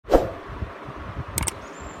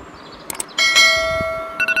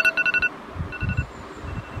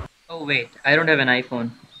Oh wait, I don't have an iPhone.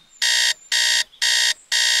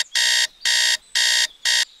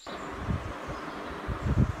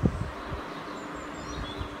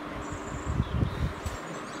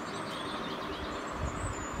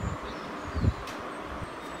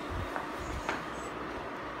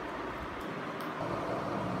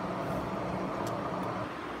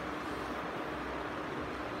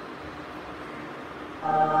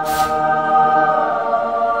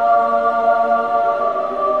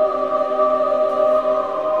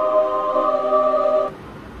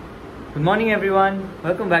 Good morning everyone,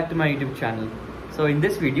 welcome back to my YouTube channel. So in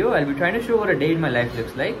this video, I'll be trying to show what a day in my life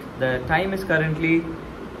looks like. The time is currently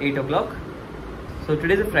 8 o'clock. So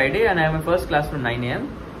today is a Friday and I have my first class from 9 AM.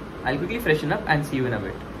 I'll quickly freshen up and see you in a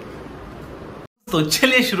bit. तो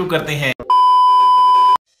चलिए शुरू करते हैं.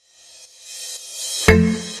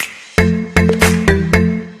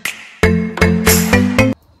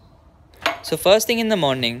 So first thing in the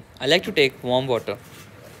morning, I like to take warm water.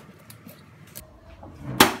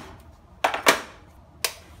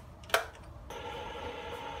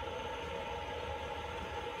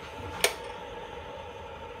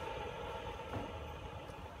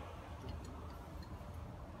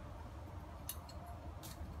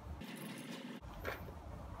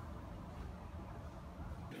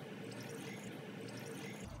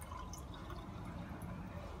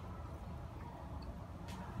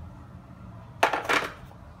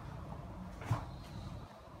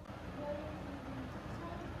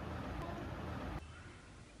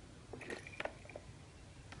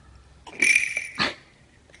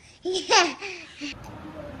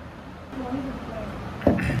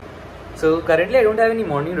 So currently I don't have any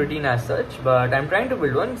morning routine as such, but I'm trying to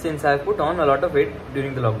build one since I've put on a lot of weight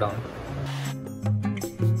during the lockdown.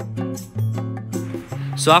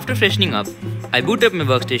 So after freshening up, I boot up my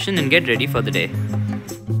workstation and get ready for the day.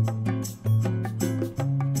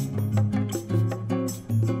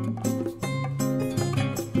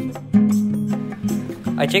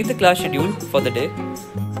 I check the class schedule for the day.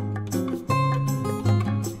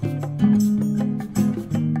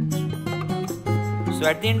 So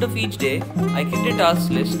at the end of each day, I create a task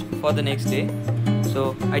list for the next day.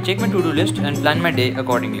 So I check my to-do list and plan my day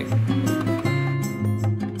accordingly.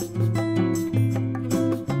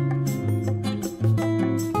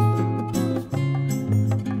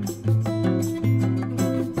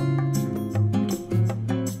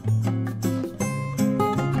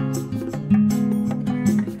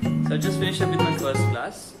 So I just finished up with my first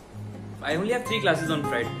class. I only have 3 classes on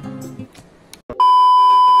Friday.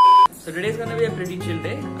 So today is gonna be a pretty chill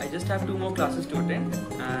day. I just have 2 more classes to attend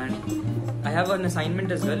and I have an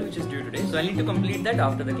assignment as well which is due today. So I need to complete that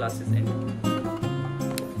after the classes end.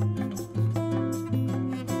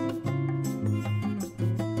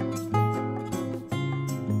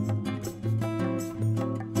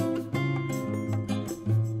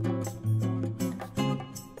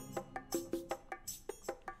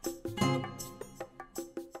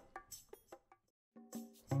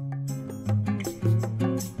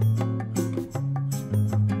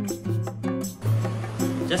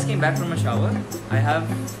 Just came back from a shower. I have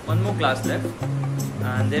 1 more class left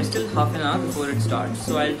and there's still half an hour before it starts,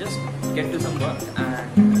 so I'll just get to some work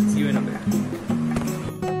and see you in a bit.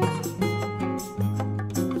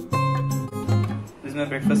 This is my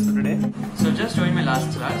breakfast for today. So just joined my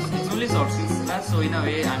last class. It's only soft skills class, so in a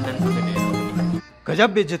way I'm done for the day.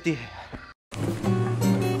 गजब बेइज्जती है.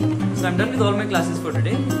 So I'm done with all my classes for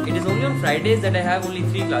today. It is only on Fridays that I have only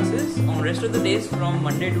 3 classes. On rest of the days from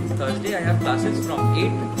Monday to Thursday I have classes from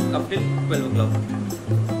 8 up till 12 o'clock.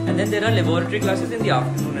 And then there are laboratory classes in the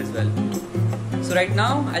afternoon as well. So right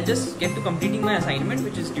now I'll just get to completing my assignment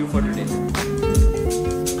which is due for today.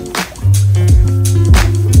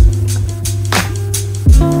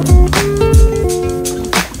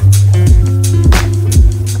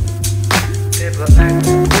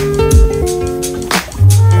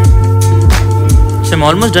 So I'm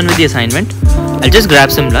almost done with the assignment. I'll just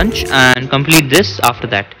grab some lunch and complete this after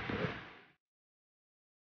that.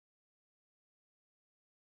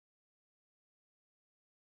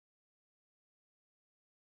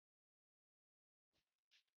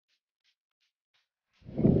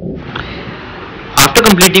 After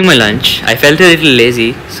completing my lunch, I felt a little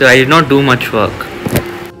lazy, so I did not do much work.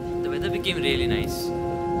 The weather became really nice.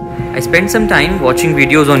 I spent some time watching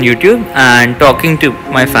videos on YouTube and talking to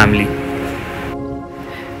my family.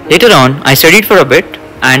 Later on, I studied for a bit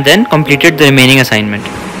and then completed the remaining assignment.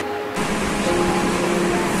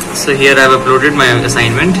 So here I have uploaded my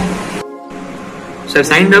assignment. So I've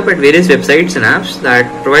signed up at various websites and apps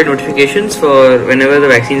that provide notifications for whenever the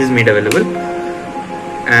vaccine is made available.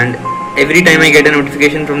 And every time I get a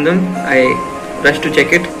notification from them, I rush to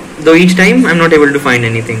check it. though each time I'm not able to find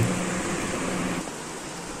anything.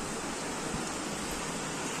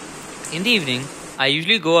 In the evening, I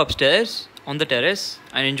usually go upstairs on the terrace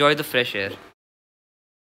and enjoy the fresh air.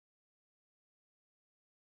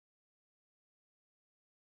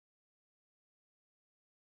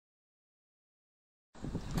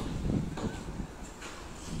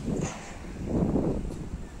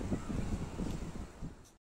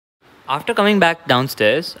 After coming back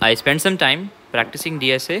downstairs, I spent some time practicing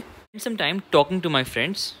DSA, spent some time talking to my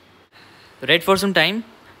friends, read for some time,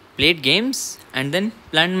 played games, and then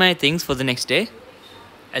planned my things for the next day,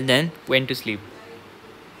 and then went to sleep.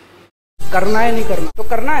 करना है नहीं करना तो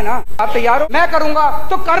करना है ना। आप तैयार हो? मैं करूंगा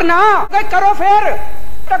तो करना, करो फिर।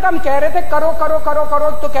 तक हम कह रहे थे करो करो करो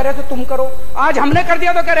करो तो कह रहे थे तुम करो, आज हमने कर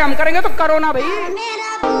दिया तो कह रहे हम करेंगे तो करो ना भाई।